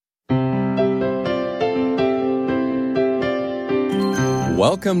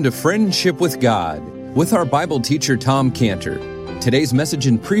Welcome to Friendship with God with our Bible teacher, Tom Cantor. Today's message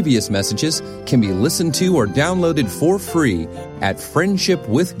and previous messages can be listened to or downloaded for free at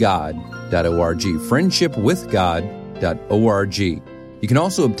friendshipwithgod.org, friendshipwithgod.org. You can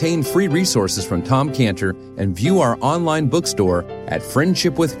also obtain free resources from Tom Cantor and view our online bookstore at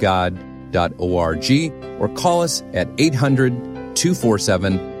friendshipwithgod.org or call us at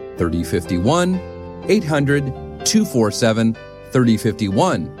 800-247-3051, 800-247-3051.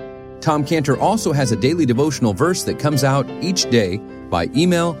 Tom Cantor also has a daily devotional verse that comes out each day by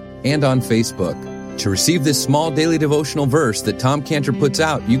email and on Facebook. To receive this small daily devotional verse that Tom Cantor puts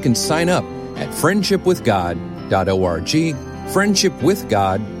out, you can sign up at friendshipwithgod.org,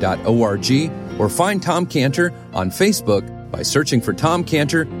 friendshipwithgod.org, or find Tom Cantor on Facebook by searching for Tom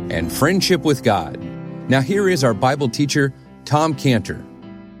Cantor and Friendship with God. Now here is our Bible teacher, Tom Cantor.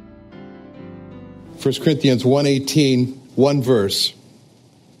 1 Corinthians 1:18, one verse.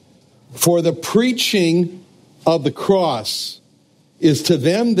 For the preaching of the cross is to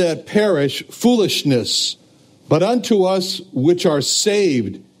them that perish foolishness, but unto us which are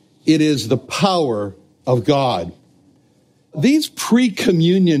saved it is the power of God. These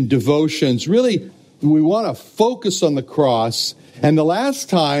pre-communion devotions, really, we want to focus on the cross. And the last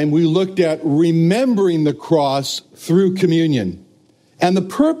time we looked at remembering the cross through communion. And the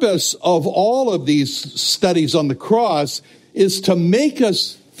purpose of all of these studies on the cross is to make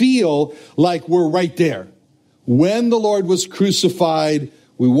us feel like we're right there. When the Lord was crucified,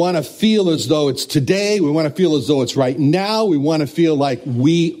 we want to feel as though it's today. We want to feel as though it's right now. We want to feel like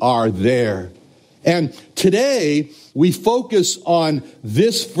we are there. And today, we focus on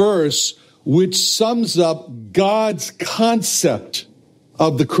this verse, which sums up God's concept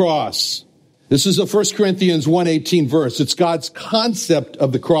of the cross. This is a 1 Corinthians 1:18 verse. It's God's concept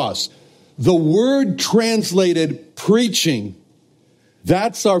of the cross. The word translated preaching,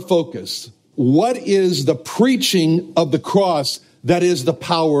 that's our focus. What is the preaching of the cross that is the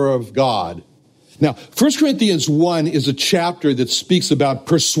power of God? Now, 1 Corinthians 1 is a chapter that speaks about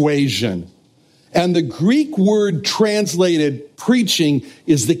persuasion. And the Greek word translated preaching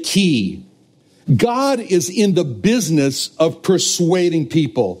is the key. God is in the business of persuading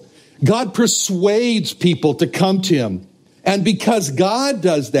people. God persuades people to come to him. And because God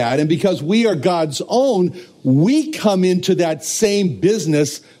does that, and because we are God's own, we come into that same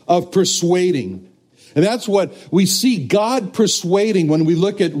business of persuading. And that's what we see God persuading when we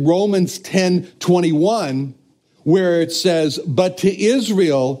look at Romans 10:21, where it says, but to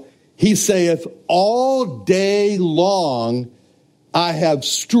Israel he saith, all day long I have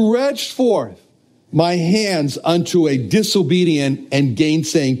stretched forth my hands unto a disobedient and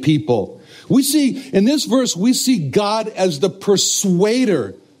gainsaying people. We see, in this verse, we see God as the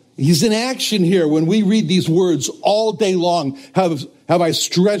persuader. He's in action here when we read these words, all day long have I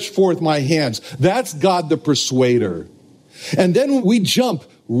stretched forth my hands. That's God the persuader. And then we jump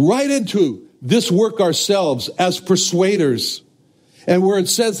right into this work ourselves as persuaders. And where it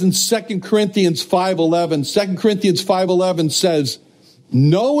says in 2 Corinthians 5:11 says,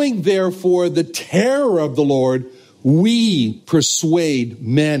 knowing therefore the terror of the Lord, we persuade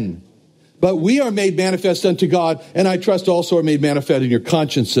men. But we are made manifest unto God, and I trust also are made manifest in your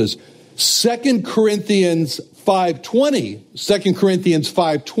consciences. 2 Corinthians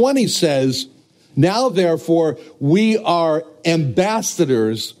 5:20 says, now therefore we are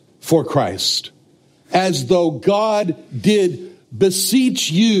ambassadors for Christ, as though God did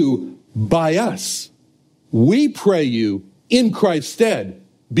beseech you by us. We pray you in Christ's stead,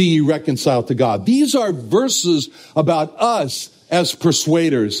 be ye reconciled to God. These are verses about us as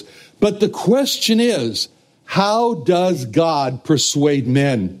persuaders. But the question is, how does God persuade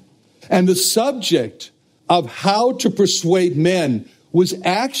men? And the subject of how to persuade men was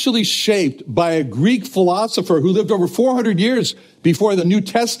actually shaped by a Greek philosopher who lived over 400 years before the New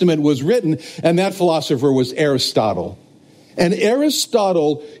Testament was written, and that philosopher was Aristotle. And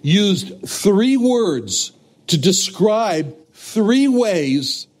Aristotle used 3 words to describe 3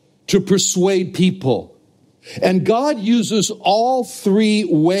 ways to persuade people. And God uses all 3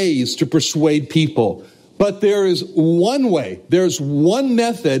 ways to persuade people. But there is one way, there's one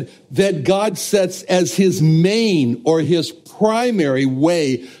method that God sets as his main or his primary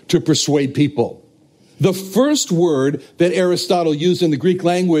way to persuade people. The first word that Aristotle used in the Greek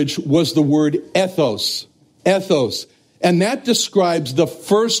language was the word ethos. Ethos. And that describes the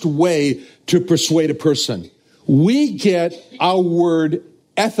first way to persuade a person. We get our word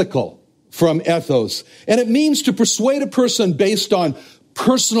ethical from ethos. And it means to persuade a person based on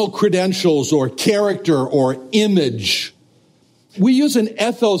personal credentials or character or image. We use an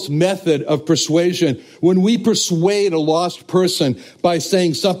ethos method of persuasion when we persuade a lost person by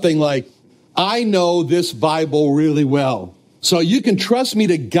saying something like, I know this Bible really well, so you can trust me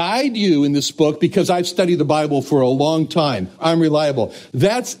to guide you in this book because I've studied the Bible for a long time. I'm reliable.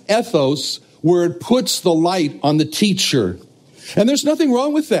 That's ethos, where it puts the light on the teacher. And there's nothing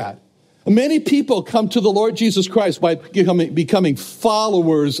wrong with that. Many people come to the Lord Jesus Christ by becoming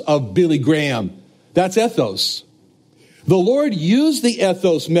followers of Billy Graham. That's ethos. The Lord used the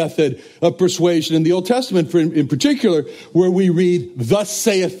ethos method of persuasion in the Old Testament in particular, where we read, thus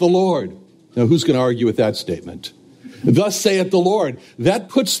saith the Lord. Now, who's going to argue with that statement? Thus saith the Lord. That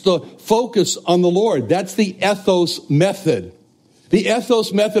puts the focus on the Lord. That's the ethos method. The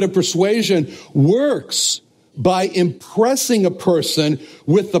ethos method of persuasion works by impressing a person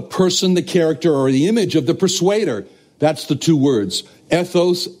with the person, the character, or the image of the persuader. That's the two words,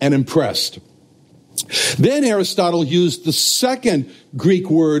 ethos and impressed. Then Aristotle used the second Greek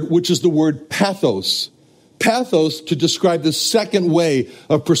word, which is the word pathos. Pathos to describe the second way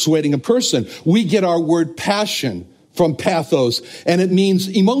of persuading a person. We get our word passion from pathos, and it means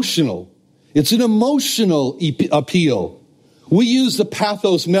emotional. It's an emotional appeal. We use the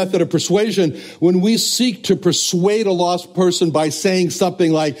pathos method of persuasion when we seek to persuade a lost person by saying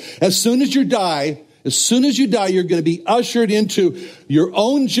something like, as soon as you die, you're going to be ushered into your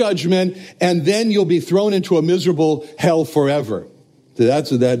own judgment, and then you'll be thrown into a miserable hell forever.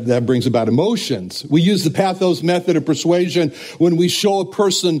 So that brings about emotions. We use the pathos method of persuasion when we show a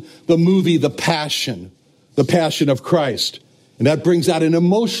person the movie The Passion of Christ. And that brings out an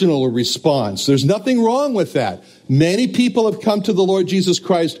emotional response. There's nothing wrong with that. Many people have come to the Lord Jesus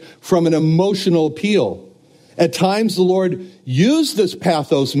Christ from an emotional appeal. At times, the Lord used this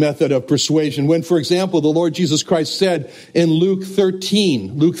pathos method of persuasion when, for example, the Lord Jesus Christ said in Luke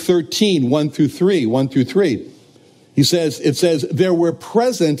 13, 1 through 3, it says, there were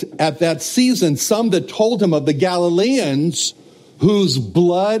present at that season some that told him of the Galileans whose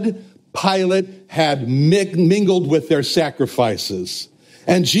blood Pilate had mingled with their sacrifices.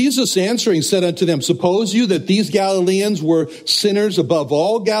 And Jesus answering said unto them, suppose you that these Galileans were sinners above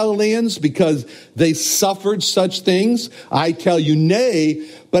all Galileans because they suffered such things? I tell you, nay,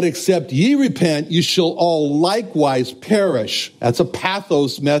 but except ye repent, you shall all likewise perish. That's a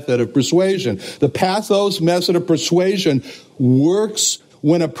pathos method of persuasion. The pathos method of persuasion works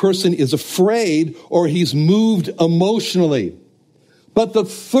when a person is afraid or he's moved emotionally. But the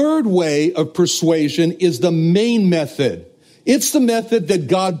third way of persuasion is the main method. It's the method that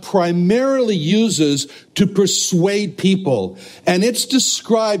God primarily uses to persuade people. And it's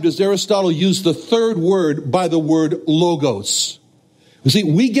described, as Aristotle used the third word, by the word logos. You see,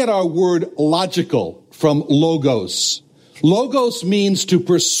 we get our word logical from logos. Logos means to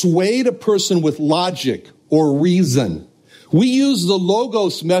persuade a person with logic or reason. We use the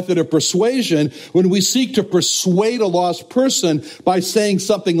logos method of persuasion when we seek to persuade a lost person by saying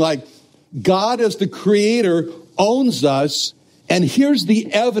something like, God as the creator owns us, and here's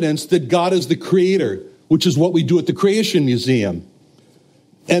the evidence that God is the creator, which is what we do at the Creation Museum.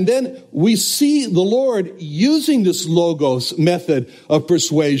 And then we see the Lord using this logos method of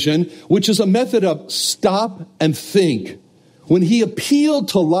persuasion, which is a method of stop and think. When he appealed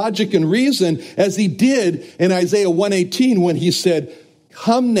to logic and reason, as he did in Isaiah 1:18, when he said,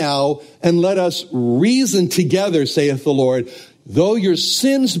 come now and let us reason together, saith the Lord. Though your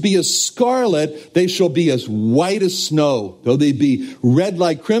sins be as scarlet, they shall be as white as snow. Though they be red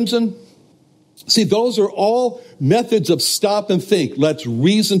like crimson. See, those are all methods of stop and think. Let's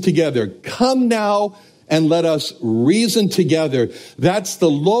reason together. Come now and let us reason together. That's the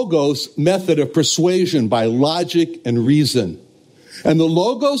logos method of persuasion, by logic and reason. And the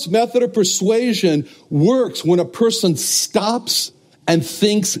logos method of persuasion works when a person stops and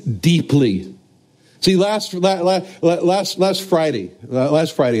thinks deeply. See, last Friday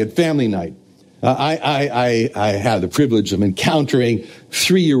at family night, I had the privilege of encountering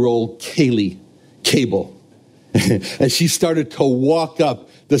 3-year-old Kaylee Cable as she started to walk up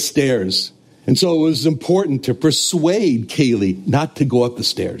the stairs. And so it was important to persuade Kaylee not to go up the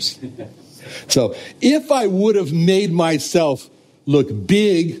stairs. So if I would have made myself look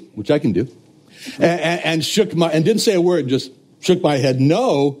big, which I can do, and didn't say a word, just shook my head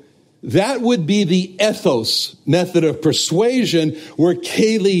no, that would be the ethos method of persuasion, where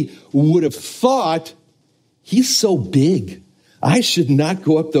Kaylee would have thought, he's so big, I should not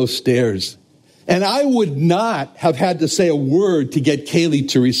go up those stairs. And I would not have had to say a word to get Kaylee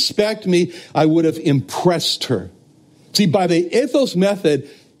to respect me. I would have impressed her. See, by the ethos method,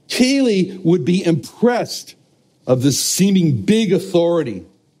 Kaylee would be impressed of this seeming big authority.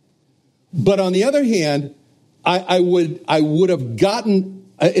 But on the other hand, I would have gotten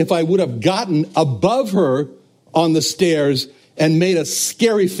above her on the stairs and made a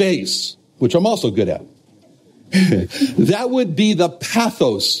scary face, which I'm also good at. That would be the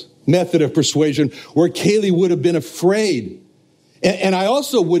pathos method of persuasion, where Kaylee would have been afraid. And I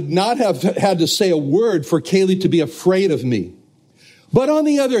also would not have had to say a word for Kaylee to be afraid of me. But on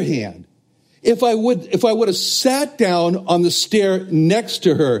the other hand, if I would have sat down on the stair next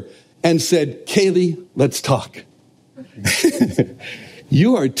to her and said, Kaylee, let's talk.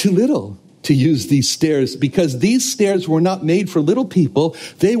 You are too little to use these stairs, because these stairs were not made for little people.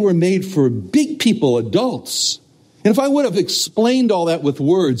 They were made for big people, adults. And if I would have explained all that with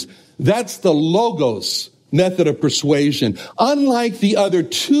words, that's the logos method of persuasion. Unlike the other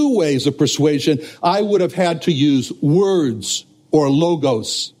two ways of persuasion, I would have had to use words or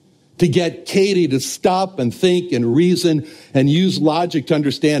logos to get Katie to stop and think and reason and use logic to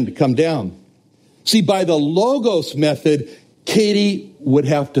understand, to come down. See, by the logos method, Katie would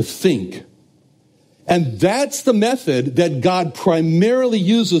have to think. And that's the method that God primarily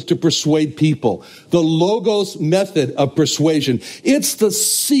uses to persuade people. The logos method of persuasion. It's the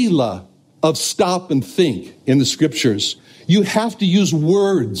sila of stop and think in the scriptures. You have to use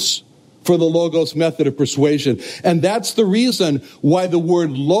words for the logos method of persuasion. And that's the reason why the word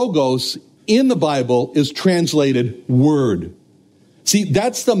logos in the Bible is translated word. See,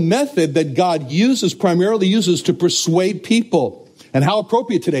 that's the method that God primarily uses to persuade people. And how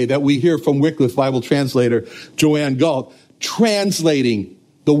appropriate today that we hear from Wycliffe Bible translator Joanne Galt translating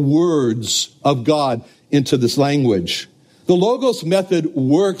the words of God into this language. The logos method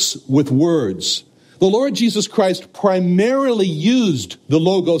works with words. The Lord Jesus Christ primarily used the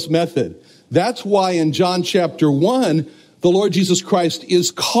logos method. That's why in John chapter 1, the Lord Jesus Christ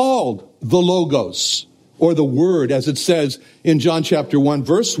is called the logos, or the word, as it says in John chapter 1,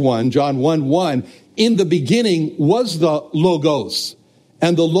 verse 1, John 1:1. In the beginning was the Logos,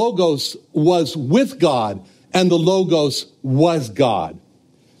 and the Logos was with God, and the Logos was God.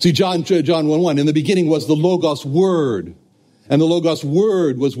 See, John 1:1, in the beginning was the Logos Word, and the Logos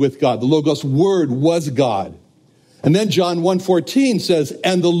Word was with God. The Logos Word was God. And then John 1:14 says,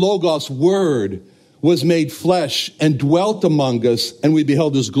 and the Logos Word was made flesh and dwelt among us, and we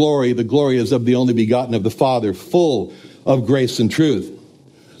beheld his glory. The glory is of the only begotten of the Father, full of grace and truth.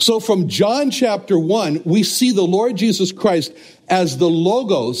 So from John chapter 1, we see the Lord Jesus Christ as the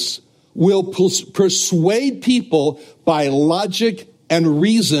Logos will persuade people by logic and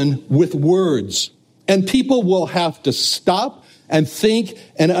reason with words. And people will have to stop and think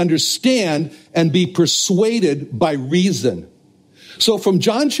and understand and be persuaded by reason. So from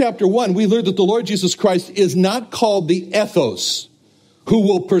John chapter 1, we learn that the Lord Jesus Christ is not called the ethos, who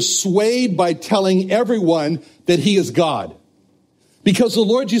will persuade by telling everyone that he is God. Because the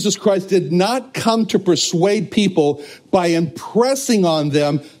Lord Jesus Christ did not come to persuade people by impressing on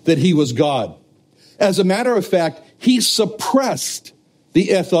them that he was God. As a matter of fact, he suppressed the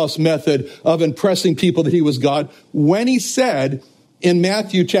ethos method of impressing people that he was God when he said in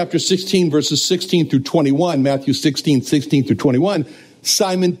Matthew chapter 16, verses 16 through 21, Matthew 16 through 21,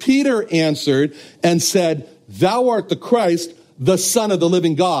 Simon Peter answered and said, thou art the Christ, the Son of the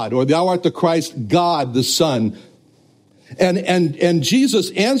living God, or thou art the Christ, God the Son. And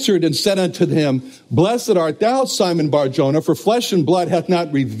Jesus answered and said unto him, blessed art thou, Simon Bar-Jonah, for flesh and blood hath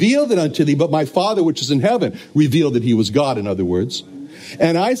not revealed it unto thee, but my Father which is in heaven revealed that he was God, in other words.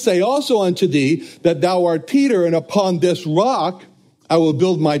 And I say also unto thee that thou art Peter, and upon this rock I will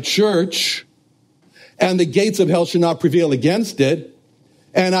build my church, and the gates of hell shall not prevail against it.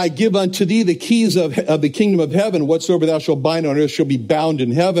 And I give unto thee the keys of the kingdom of heaven. Whatsoever thou shalt bind on earth shall be bound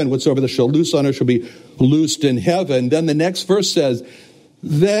in heaven. Whatsoever thou shalt loose on earth shall be loosed in heaven. Then the next verse says,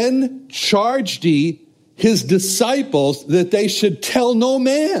 then charged he his disciples that they should tell no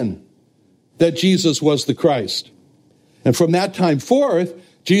man that Jesus was the Christ. And from that time forth,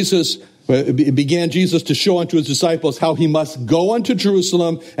 began Jesus to show unto his disciples how he must go unto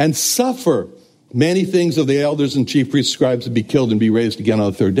Jerusalem and suffer many things of the elders and chief priests, scribes, and be killed and be raised again on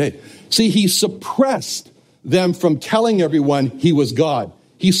the third day. See, he suppressed them from telling everyone he was God.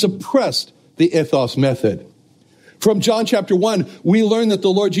 He suppressed the ethos method. From John chapter 1, we learn that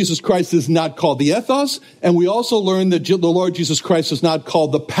the Lord Jesus Christ is not called the ethos, and we also learn that the Lord Jesus Christ is not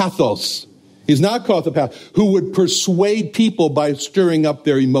called the pathos. He's not called the pathos, who would persuade people by stirring up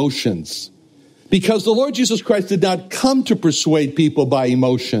their emotions. Because the Lord Jesus Christ did not come to persuade people by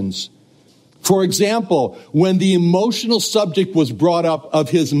emotions. For example, when the emotional subject was brought up of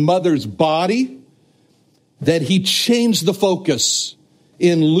his mother's body, that he changed the focus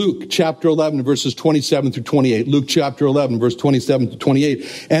in Luke chapter 11, verses 27 through 28. Luke chapter 11, verse 27 to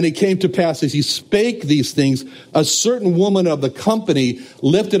 28. And it came to pass as he spake these things, a certain woman of the company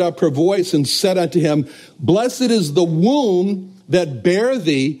lifted up her voice and said unto him, Blessed is the womb that bare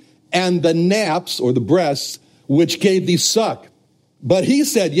thee, and the naps, or the breasts, which gave thee suck. But he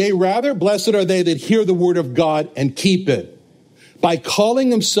said, Yea, rather, blessed are they that hear the word of God and keep it. By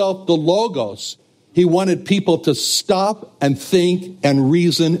calling himself the Logos, he wanted people to stop and think and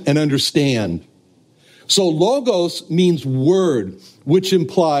reason and understand. So Logos means word, which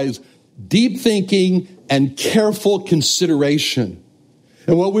implies deep thinking and careful consideration.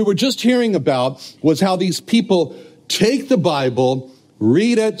 And what we were just hearing about was how these people take the Bible,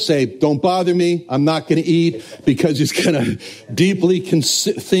 read it, say, don't bother me, I'm not going to eat, because he's going to deeply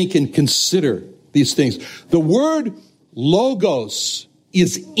think and consider these things. The word Logos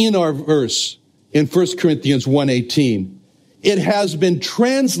is in our verse in 1 Corinthians 1:18. It has been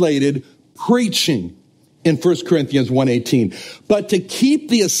translated preaching in 1 Corinthians 1:18. But to keep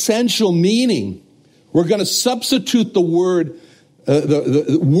the essential meaning, we're going to substitute the word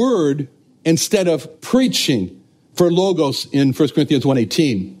instead of preaching for Logos in 1 Corinthians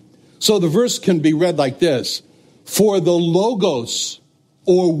 1:18. So the verse can be read like this: For the Logos,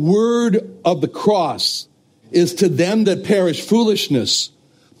 or word of the cross, is to them that perish foolishness,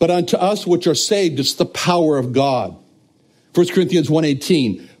 but unto us which are saved it's the power of God. 1 Corinthians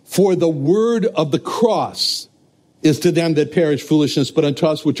 1:18, for the word of the cross is to them that perish foolishness, but unto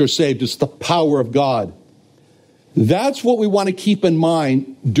us which are saved it's the power of God. That's what we want to keep in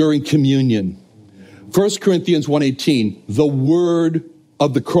mind during communion. 1 Corinthians 1:18, the word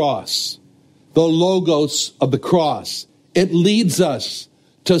of the cross, the Logos of the cross. It leads us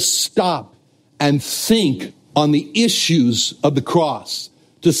to stop and think on the issues of the cross,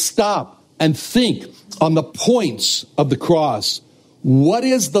 to stop and think on the points of the cross. What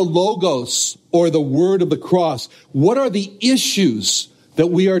is the Logos, or the word of the cross? What are the issues that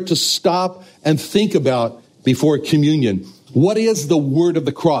we are to stop and think about before communion? What is the word of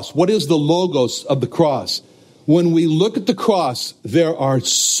the cross? What is the Logos of the cross? When we look at the cross, there are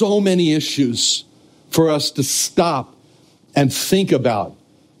so many issues for us to stop and think about.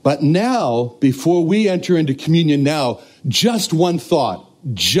 But now, before we enter into communion now, just one thought,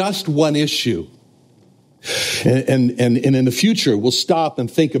 just one issue. And in the future, we'll stop and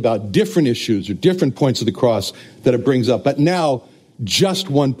think about different issues or different points of the cross that it brings up. But now, just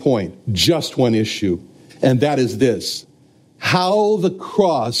one point, just one issue. And that is this: how the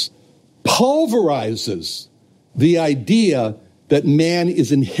cross pulverizes the idea that man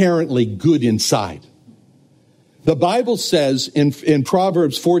is inherently good inside. The Bible says in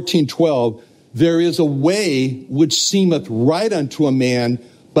Proverbs 14:12, there is a way which seemeth right unto a man,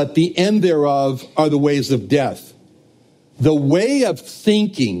 but the end thereof are the ways of death. The way of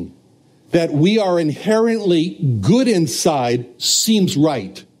thinking that we are inherently good inside seems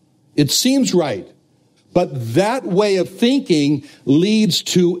right. It seems right. But that way of thinking leads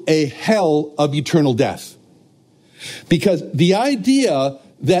to a hell of eternal death. Because the idea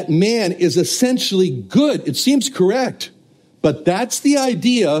that man is essentially good, it seems correct, but that's the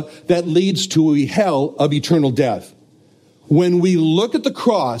idea that leads to a hell of eternal death. When we look at the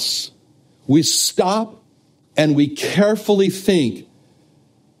cross, we stop and we carefully think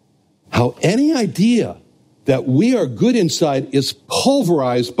how any idea that we are good inside is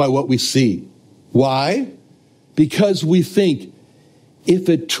pulverized by what we see. Why? Because we think, if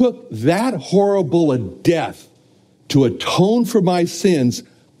it took that horrible a death to atone for my sins,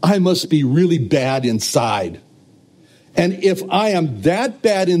 I must be really bad inside. And if I am that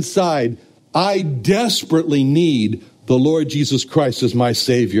bad inside, I desperately need the Lord Jesus Christ as my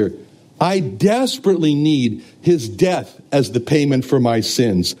Savior. I desperately need his death as the payment for my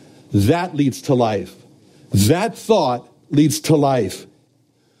sins. That leads to life. That thought leads to life.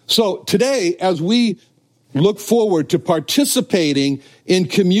 So today, as we look forward to participating in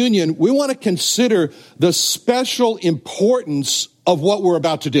communion, we want to consider the special importance of what we're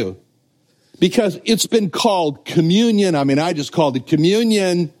about to do. Because it's been called communion. I mean, I just called it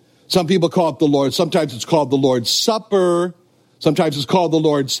communion. Some people call it the Lord. Sometimes it's called the Lord's Supper. Sometimes it's called the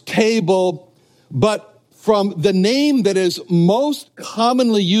Lord's table. But from the name that is most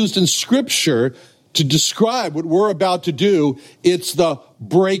commonly used in Scripture to describe what we're about to do, it's the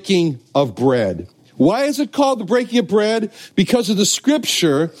breaking of bread. Why is it called the breaking of bread? Because of the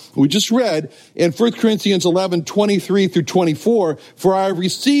scripture we just read in 1 Corinthians 11:23 through 24. For I have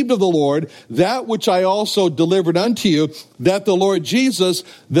received of the Lord that which I also delivered unto you, that the Lord Jesus,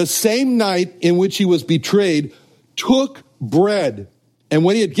 the same night in which he was betrayed, took bread. And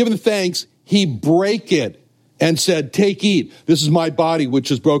when he had given thanks, he brake it and said, take, eat. This is my body,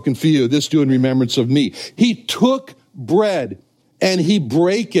 which is broken for you. This do in remembrance of me. He took bread and he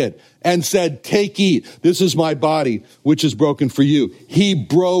brake it and said, take, eat. This is my body, which is broken for you. He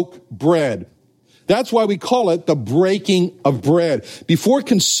broke bread. That's why we call it the breaking of bread. Before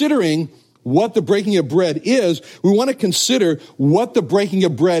considering what the breaking of bread is, we want to consider what the breaking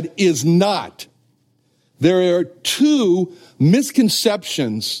of bread is not. There are two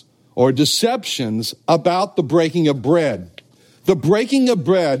misconceptions or deceptions about the breaking of bread. The breaking of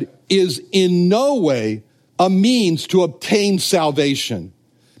bread is in no way a means to obtain salvation,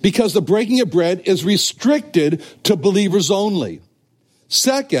 because the breaking of bread is restricted to believers only.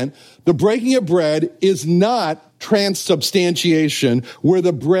 Second, the breaking of bread is not transubstantiation, where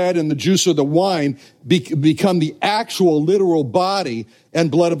the bread and the juice or the wine become the actual literal body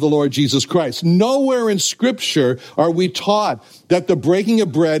and blood of the Lord Jesus Christ. Nowhere in Scripture are we taught that the breaking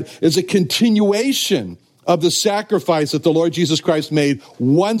of bread is a continuation of the sacrifice that the Lord Jesus Christ made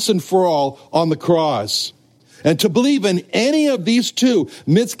once and for all on the cross. And to believe in any of these two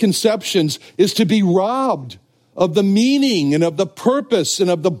misconceptions is to be robbed of the meaning and of the purpose and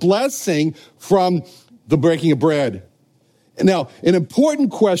of the blessing from the breaking of bread. Now, an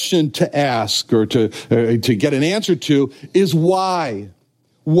important question to ask or to get an answer to is why?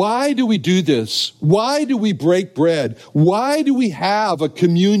 Why do we do this? Why do we break bread? Why do we have a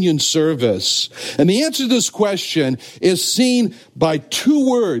communion service? And the answer to this question is seen by two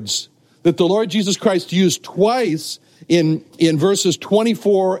words that the Lord Jesus Christ used twice in verses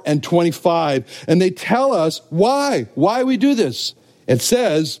 24 and 25. And they tell us why we do this. It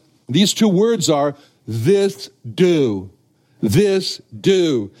says, these two words are, this do. This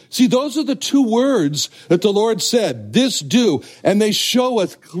do. See, those are the two words that the Lord said, this do. And they show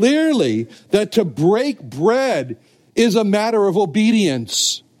us clearly that to break bread is a matter of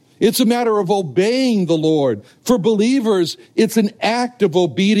obedience. It's a matter of obeying the Lord. For believers, it's an act of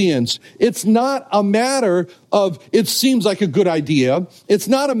obedience. It's not a matter of, it seems like a good idea. It's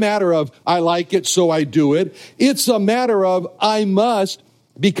not a matter of, I like it, so I do it. It's a matter of, I must,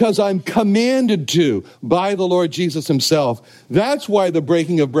 because I'm commanded to by the Lord Jesus himself. That's why the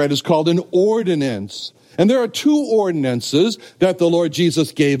breaking of bread is called an ordinance. And there are two ordinances that the Lord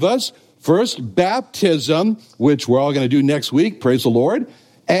Jesus gave us. First, baptism, which we're all going to do next week, praise the Lord,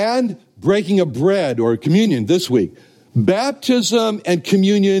 and breaking of bread or communion this week. Baptism and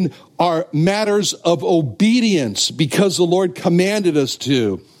communion are matters of obedience because the Lord commanded us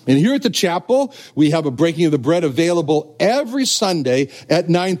to. And here at the chapel, we have a breaking of the bread available every Sunday at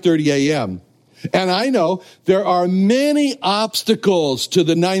 9:30 a.m. And I know there are many obstacles to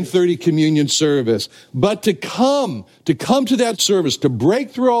the 9:30 communion service, but to come to that service, to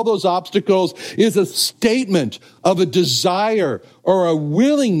break through all those obstacles is a statement of a desire or a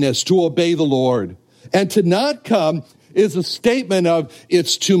willingness to obey the Lord. And to not come is a statement of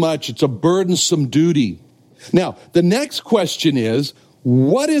it's too much, it's a burdensome duty. Now, the next question is,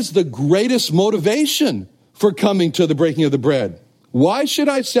 what is the greatest motivation for coming to the breaking of the bread? Why should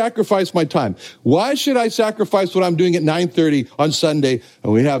I sacrifice my time? Why should I sacrifice what I'm doing at 9:30 on Sunday?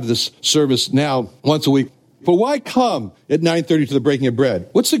 And we have this service now once a week. But why come at 9:30 to the breaking of bread?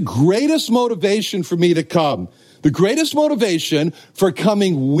 What's the greatest motivation for me to come? The greatest motivation for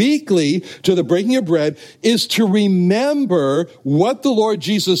coming weekly to the breaking of bread is to remember what the Lord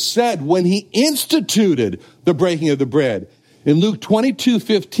Jesus said when he instituted the breaking of the bread. In Luke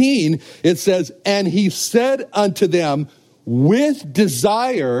 22:15, it says, and he said unto them, with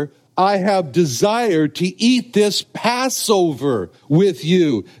desire, I have desired to eat this Passover with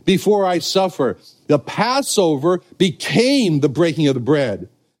you before I suffer. The Passover became the breaking of the bread.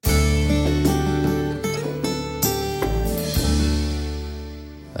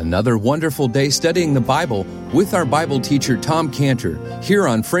 Another wonderful day studying the Bible with our Bible teacher, Tom Cantor, here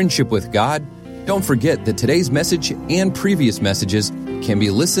on Friendship with God. Don't forget that today's message and previous messages can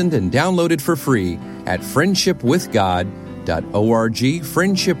be listened and downloaded for free at friendshipwithgod.org,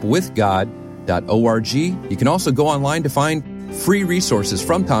 friendshipwithgod.org. You can also go online to find free resources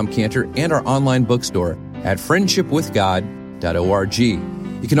from Tom Cantor and our online bookstore at friendshipwithgod.org.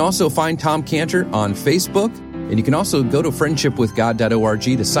 You can also find Tom Cantor on Facebook, and you can also go to friendshipwithgod.org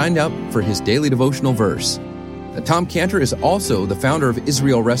to sign up for his daily devotional verse. Tom Cantor is also the founder of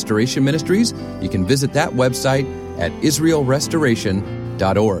Israel Restoration Ministries. You can visit that website at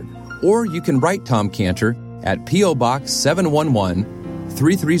israelrestoration.org. Or you can write Tom Cantor at P.O. Box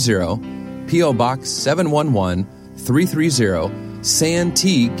 711-330, P.O. Box 711-330,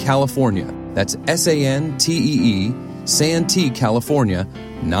 Santee, California. That's S-A-N-T-E-E, Santee, California,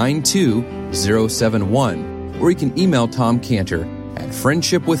 92071. Or you can email Tom Cantor at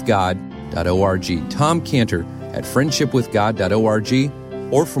friendshipwithgod.org. Tom Cantor at friendshipwithgod.org.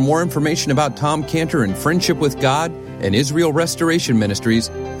 Or for more information about Tom Cantor and Friendship with God and Israel Restoration Ministries,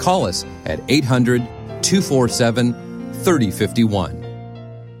 call us at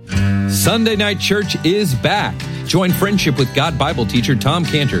 800-247-3051. Sunday Night Church is back. Join Friendship with God Bible teacher Tom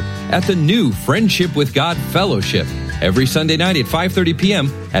Cantor at the new Friendship with God Fellowship every Sunday night at 5:30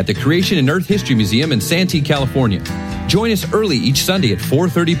 p.m. at the Creation and Earth History Museum in Santee, California. Join us early each Sunday at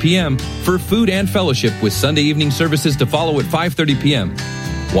 4:30 p.m. for food and fellowship with Sunday evening services to follow at 5:30 p.m.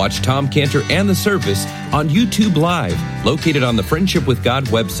 Watch Tom Cantor and the service on YouTube Live, located on the Friendship with God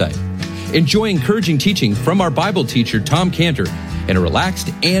website. Enjoy encouraging teaching from our Bible teacher, Tom Cantor, in a relaxed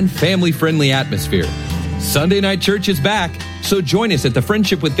and family-friendly atmosphere. Sunday Night Church is back, so join us at the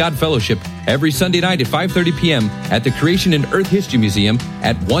Friendship with God Fellowship every Sunday night at 5:30 p.m. at the Creation and Earth History Museum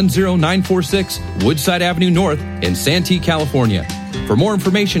at 10946 Woodside Avenue North in Santee, California. For more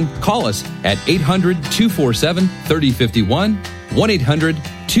information, call us at 800-247-3051,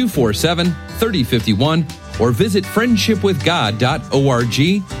 1-800-247-3051, or visit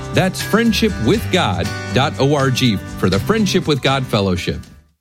friendshipwithgod.org. That's friendshipwithgod.org for the Friendship with God Fellowship.